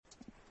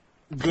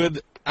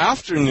good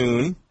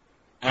afternoon,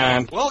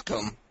 and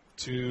welcome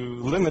to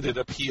Limited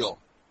Appeal,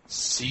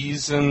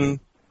 Season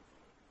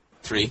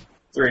 3.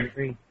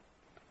 Three.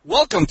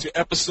 Welcome to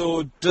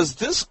episode, Does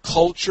This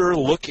Culture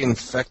Look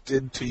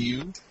Infected to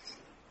You?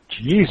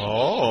 Jeez.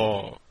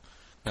 Oh,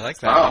 I like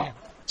that. Wow.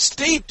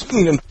 Stay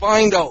tuned and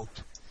find out.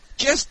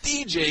 Guest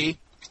DJ,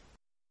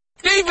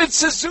 David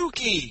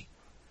Suzuki.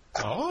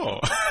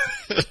 Oh,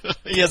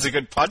 he has a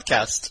good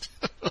podcast.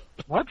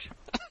 What?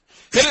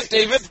 Hit it,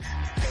 David.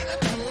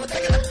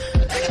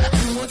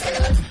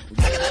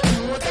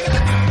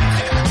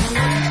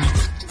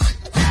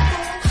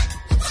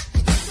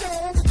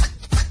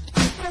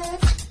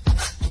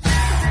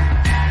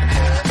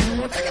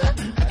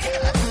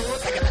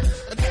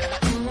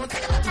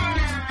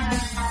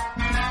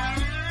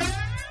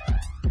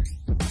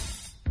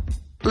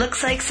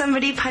 Looks like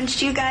somebody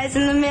punched you guys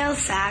in the mail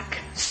sack.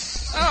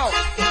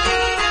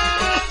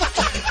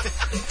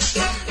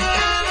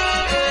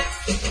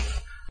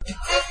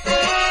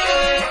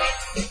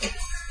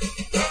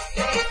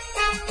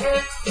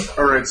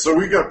 All right, so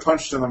we got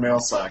punched in the mail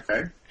sack,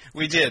 eh?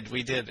 We did,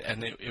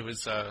 and it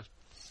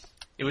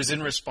was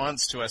in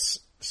response to us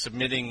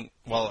submitting.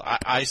 Well,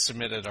 I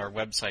submitted our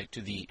website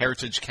to the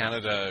Heritage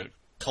Canada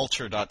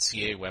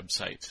Culture.ca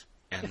website,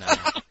 and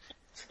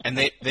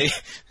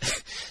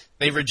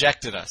they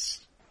rejected us.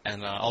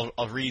 And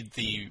I'll read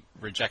the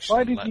rejection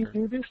Why letter. did you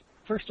do this,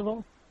 first of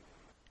all?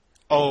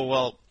 Oh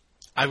well,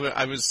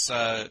 I was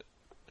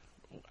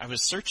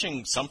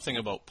searching something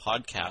about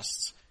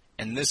podcasts,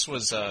 and this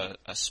was a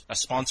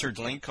sponsored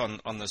link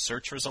on the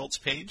search results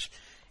page,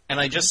 and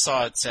I just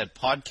saw it said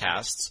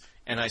podcasts,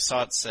 and I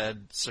saw it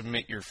said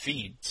submit your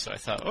feed. So I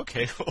thought,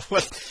 okay,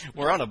 well,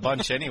 we're on a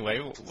bunch anyway.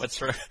 What's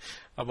for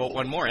about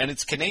one more? And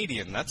it's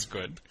Canadian. That's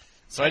good.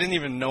 So I didn't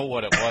even know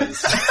what it was.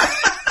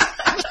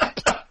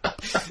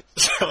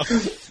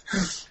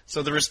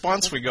 So the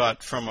response we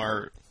got from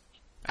our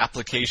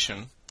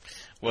application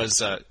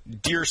was,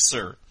 Dear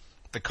Sir,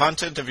 the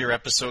content of your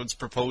episodes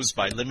proposed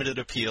by Limited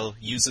Appeal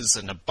uses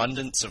an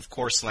abundance of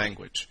coarse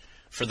language.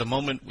 For the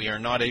moment, we are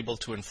not able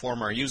to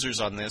inform our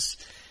users on this,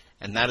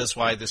 and that is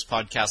why this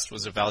podcast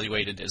was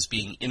evaluated as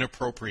being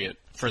inappropriate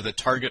for the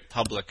target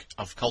public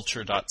of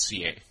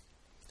culture.ca.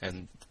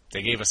 And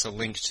they gave us a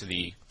link to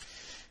the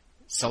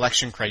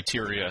selection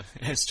criteria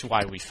as to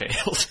why we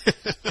failed.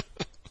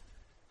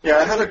 Yeah,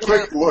 I had a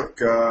quick look.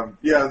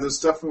 There's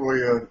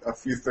definitely a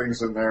few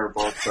things in there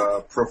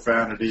about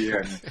profanity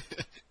and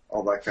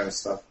all that kind of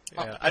stuff.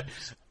 Yeah,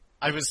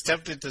 I was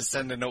tempted to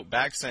send a note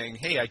back saying,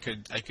 "Hey, I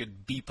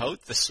could beep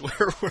out the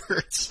swear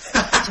words."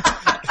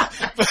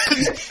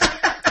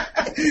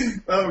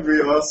 That would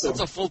be awesome. That's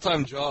a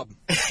full-time job.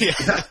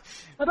 Yeah.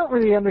 I don't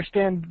really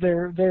understand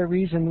their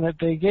reason that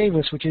they gave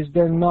us, which is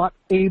they're not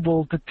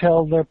able to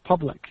tell their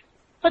public.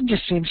 That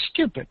just seems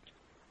stupid.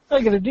 All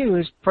you got to do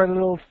is put a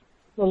little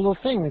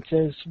thing that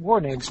says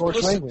warning,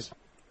 coarse language.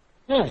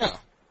 Yeah.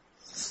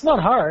 It's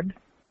not hard.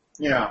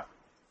 Yeah.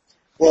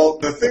 Well,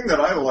 the thing that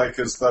I like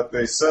is that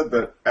they said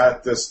that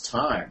at this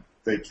time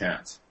they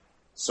can't.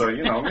 So,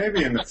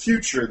 maybe in the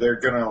future they're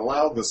going to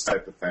allow this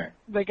type of thing.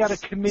 They got a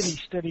committee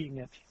studying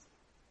it.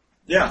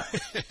 Yeah.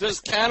 Does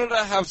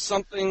Canada have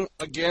something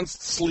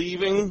against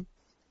sleeving?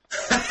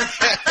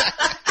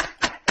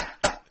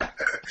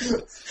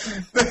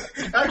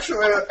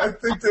 Actually, I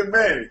think they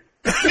may.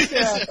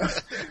 Yeah. I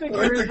think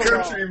the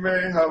country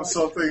may have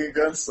something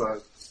against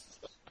that.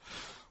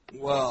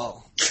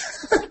 Well,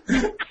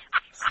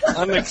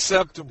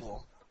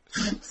 unacceptable.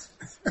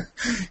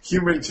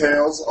 Human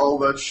tails, all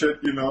that shit,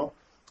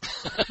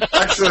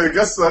 Actually, I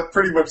guess that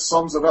pretty much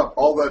sums it up.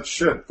 All that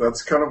shit.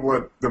 That's kind of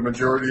what the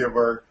majority of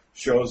our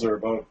shows are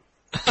about.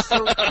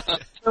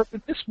 So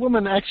did this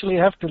woman actually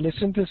have to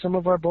listen to some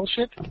of our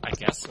bullshit? I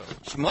guess so.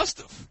 She must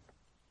have.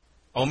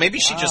 Oh, maybe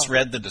she just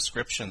read the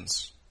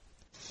descriptions.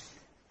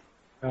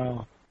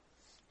 Oh.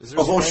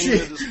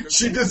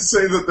 She did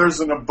say that there's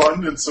an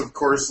abundance of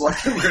coarse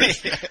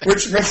language,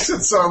 which makes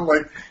it sound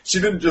like she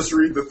didn't just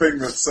read the thing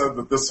that said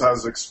that this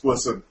has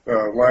explicit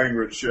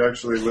language. She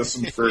actually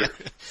listened for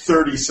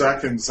 30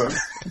 seconds and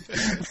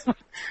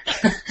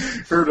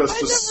heard us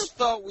I never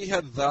thought we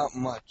had that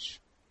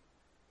much.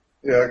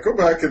 Yeah, go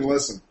back and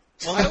listen.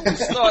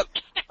 Well,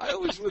 I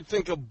always would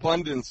think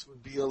abundance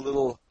would be a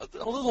little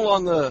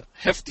on the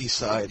hefty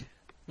side.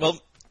 Well,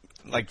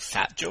 like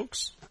fat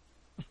jokes?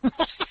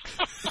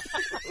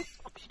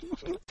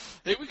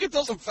 Hey, we could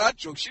tell some fat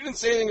jokes. She didn't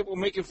say anything about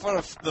making fun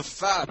of the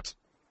fat.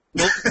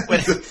 Well,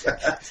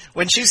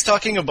 when she's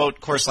talking about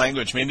coarse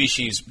language, maybe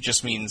she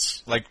just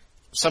means, like,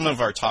 some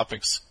of our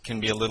topics can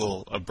be a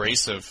little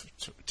abrasive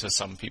to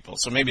some people.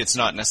 So maybe it's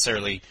not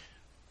necessarily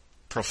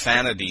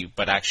profanity,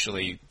 but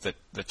actually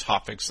the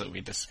topics that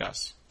we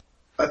discuss.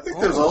 I think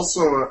there's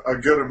also a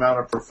good amount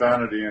of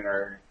profanity in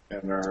our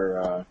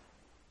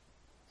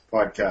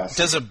podcast.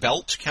 Does a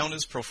belt count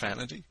as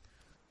profanity?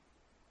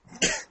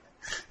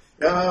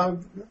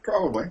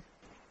 Probably.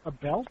 A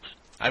belt?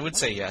 I would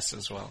say yes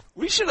as well.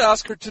 We should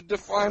ask her to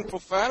define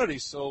profanity,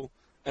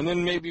 and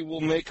then maybe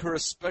we'll make her a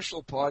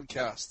special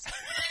podcast.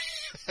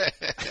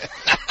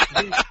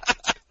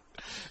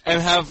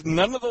 and have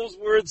none of those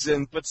words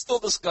in, but still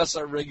discuss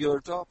our regular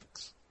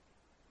topics.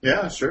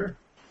 Yeah, sure.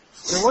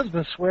 There was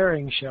the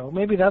swearing show.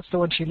 Maybe that's the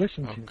one she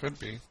listened to. Could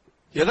be.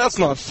 Yeah, that's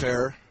not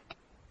fair.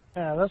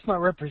 Yeah, that's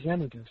not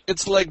representative.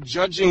 It's like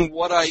judging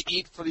what I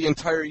eat for the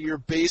entire year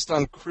based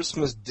on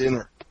Christmas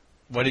dinner.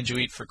 What did you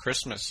eat for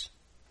Christmas?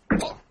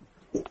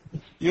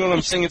 You know what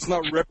I'm saying? It's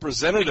not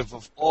representative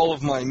of all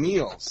of my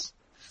meals.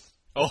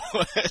 Oh,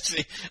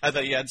 see, I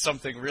thought you had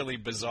something really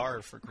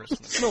bizarre for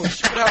Christmas. No, you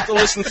would have to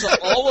listen to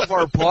all of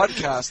our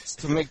podcasts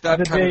to make that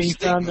The kind day of he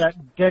found statement.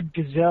 that dead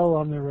gazelle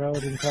on the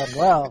road and thought,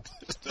 wow,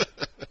 I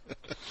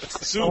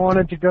Soup.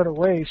 wanted to go to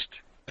waste.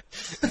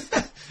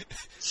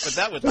 But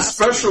that would last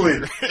Especially, a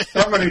year.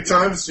 how many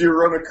times do you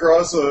run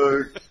across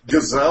a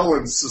gazelle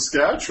in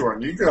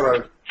Saskatchewan? You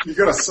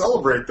gotta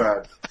celebrate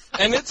that.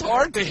 And it's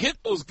hard to hit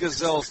those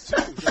gazelles, too.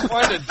 To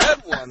find a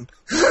dead one.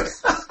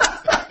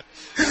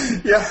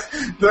 Yeah,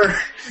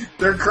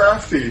 they're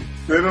crafty.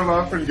 They don't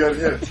often get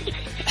hit.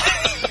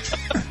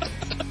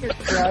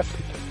 Yeah.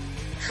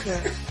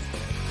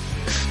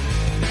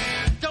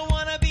 Don't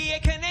wanna be a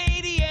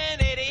Canadian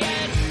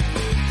idiot.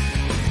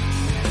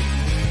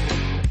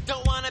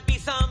 Don't wanna be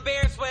some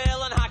beer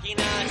swill and hockey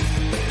nut.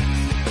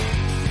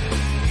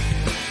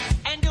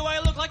 And do I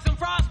look like some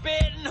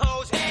frostbitten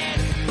hose head?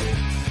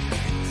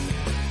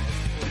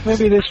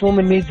 Maybe this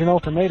woman needs an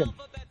ultimatum.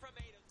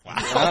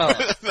 Wow.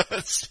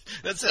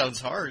 That sounds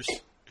harsh.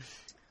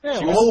 Yeah,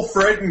 I'm a little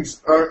frightened.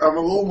 I'm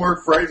a little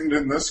more frightened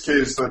in this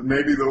case that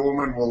maybe the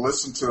woman will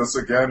listen to us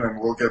again and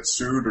we'll get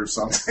sued or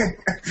something.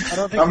 I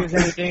don't think there's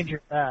any danger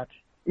of that.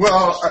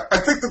 Well, I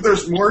think that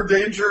there's more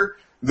danger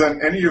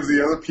than any of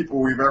the other people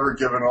we've ever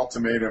given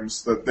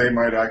ultimatums that they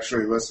might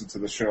actually listen to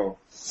the show.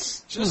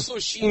 Just so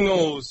she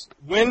knows,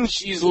 when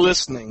she's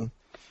listening,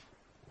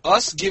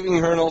 us giving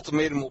her an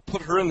ultimatum will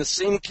put her in the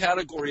same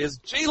category as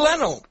Jay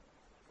Leno.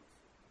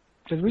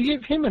 Because we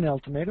gave him an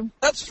ultimatum.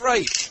 That's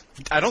right.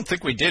 I don't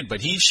think we did, but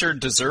he sure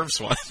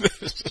deserves one.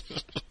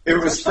 It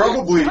was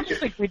probably... I don't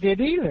think we did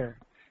either.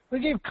 We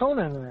gave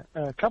Conan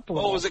a couple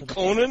of Oh, was it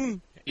ultimatums.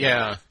 Conan?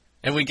 Yeah.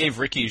 And we gave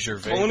Ricky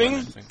Gervais Coning?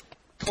 one, I think.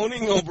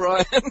 Conan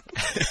O'Brien?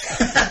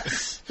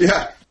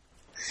 Yeah,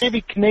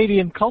 Maybe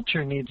Canadian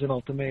culture needs an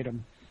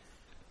ultimatum.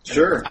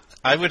 sure.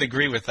 I would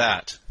agree with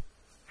that.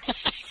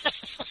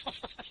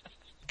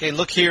 Okay,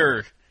 look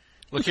here.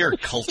 Look here,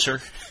 culture.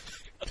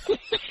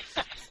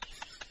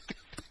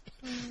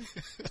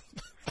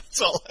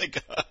 That's all I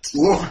got.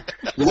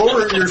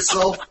 Lower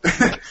yourself...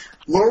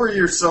 lower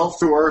yourself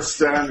to our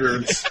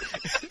standards.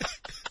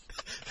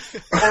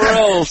 Or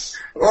else.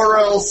 Or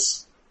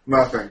else,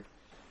 nothing.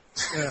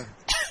 Yeah.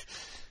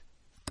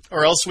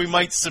 Or else we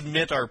might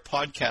submit our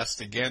podcast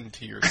again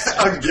to your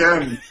site.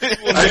 Again.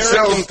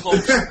 American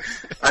culture.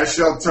 I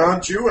shall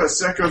taunt you a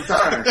second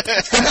time.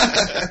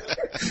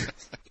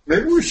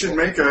 Maybe we should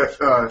make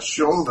a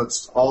show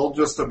that's all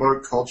just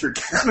about Culture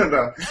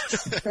Canada.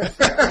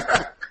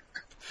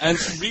 And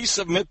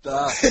resubmit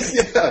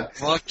that. Yeah.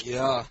 Fuck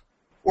yeah.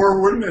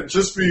 Or wouldn't it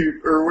just be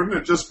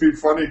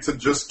funny to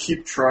just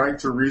keep trying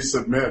to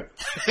resubmit?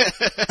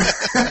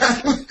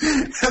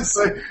 And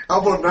say,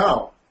 how about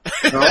now?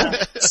 No?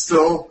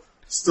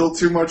 Still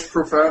too much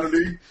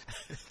profanity?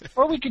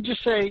 Or we could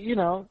just say,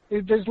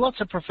 there's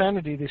lots of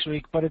profanity this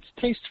week, but it's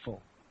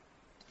tasteful.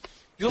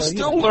 You'll So,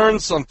 still learn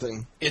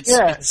something. It's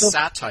Yeah, so-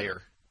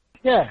 satire.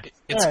 Yeah.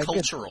 It's yeah,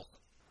 cultural.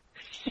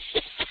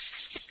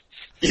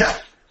 Yeah.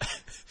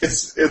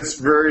 It's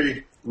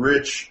very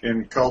rich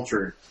in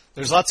culture.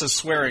 There's lots of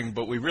swearing,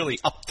 but we really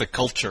up the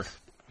culture.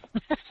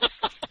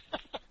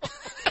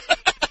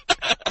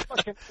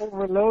 Fucking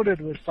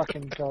overloaded with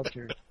fucking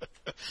culture.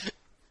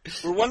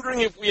 We're wondering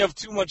if we have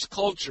too much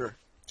culture.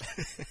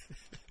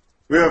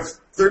 We have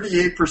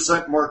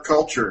 38% more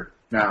culture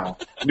now.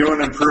 New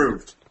and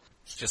improved.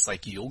 It's just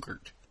like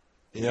yogurt.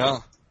 Yeah.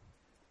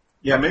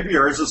 Yeah, maybe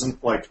ours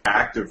isn't like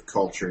active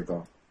culture,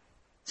 though.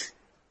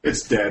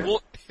 It's dead.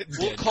 We'll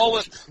call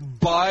it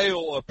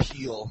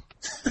bioappeal.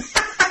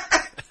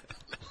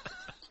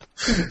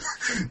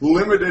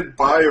 Limited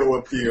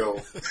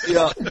bioappeal.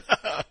 Yeah.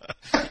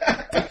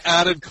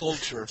 Added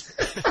culture.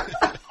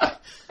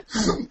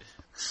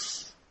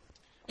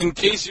 In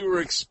case you were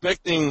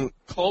expecting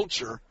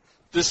culture,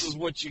 this is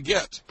what you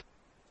get.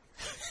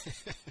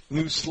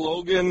 New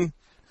slogan,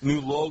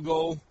 new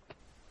logo.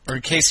 Or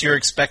in case you're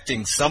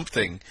expecting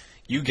something,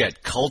 you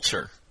get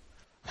culture.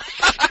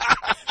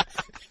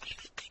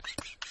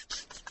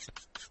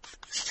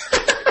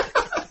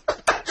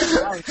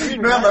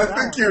 Man, I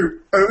think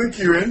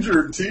you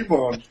injured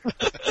T-Bone.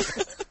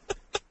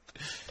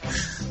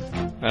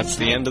 That's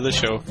the end of the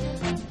show.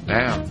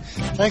 Damn.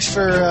 Thanks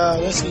for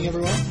listening,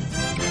 everyone.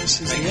 This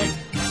is the end.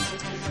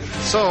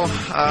 So,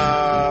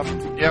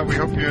 yeah, we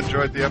hope you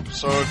enjoyed the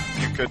episode.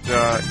 You could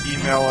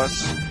email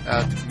us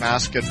at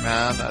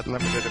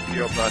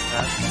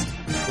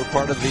maskedman@limitedappeal.net. We're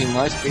part of the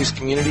MySpace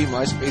community,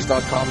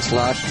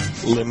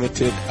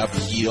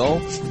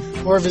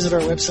 myspace.com/limitedappeal. Or visit our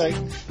website,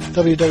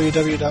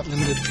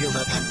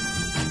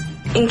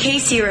 www.limitedappeal.net. In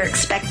case you were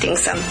expecting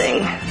something,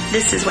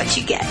 this is what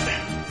you get.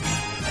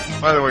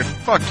 By the way,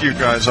 fuck you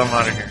guys. I'm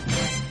out of here.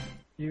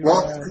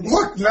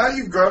 Look, now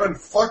you've gone and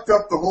fucked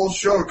up the whole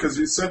show because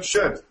you said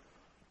shit.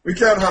 We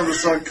can't have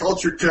this on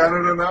Culture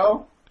Canada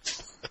now.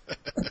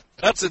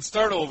 That's it.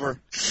 Start over.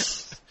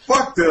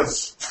 Fuck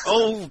this.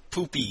 Oh,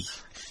 poopy.